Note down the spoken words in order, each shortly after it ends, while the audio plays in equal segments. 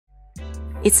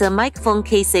It's a microphone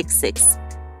k66.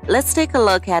 Let's take a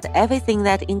look at everything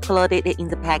that included in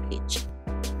the package.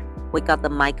 We got the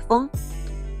microphone,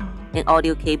 an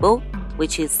audio cable,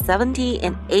 which is 70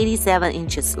 and 87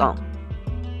 inches long,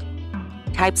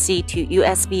 Type-C to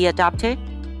USB adapter,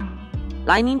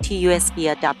 Lightning to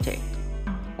USB adapter,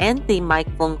 and the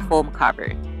microphone foam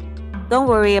cover. Don't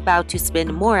worry about to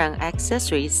spend more on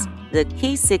accessories. The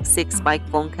k66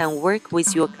 microphone can work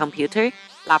with your computer,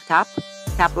 laptop,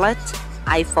 tablet,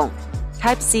 iPhone,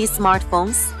 Type-C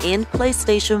smartphones, and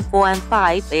PlayStation 4 and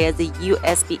 5 via the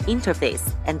USB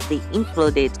interface and the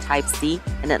included Type-C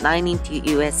and a Lightning to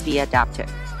USB adapter.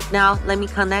 Now let me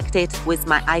connect it with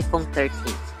my iPhone 13.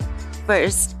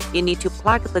 First, you need to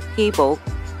plug the cable,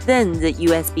 then the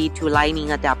USB to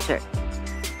Lightning adapter.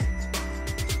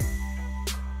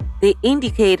 The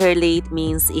indicator lead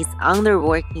means it's under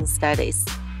working status.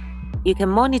 You can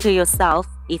monitor yourself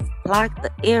if you plug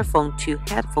the earphone to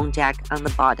headphone jack on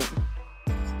the bottom.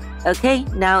 Okay,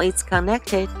 now it's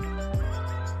connected.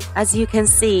 As you can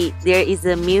see, there is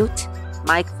a mute,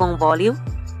 microphone volume,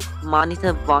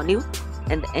 monitor volume,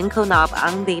 and ankle knob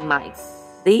on the mic.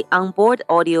 The onboard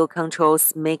audio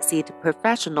controls makes it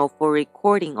professional for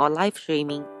recording or live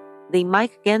streaming. The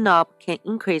mic gain knob can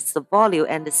increase the volume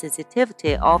and the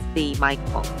sensitivity of the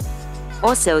microphone.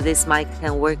 Also, this mic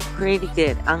can work pretty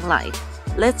good on live.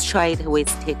 Let's try it with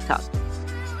TikTok.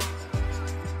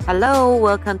 Hello,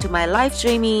 welcome to my live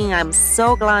streaming. I'm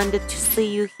so glad to see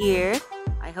you here.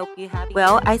 I hope you're happy.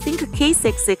 Well, I think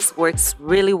k66 works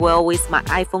really well with my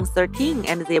iPhone 13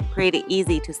 and they're pretty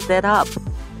easy to set up.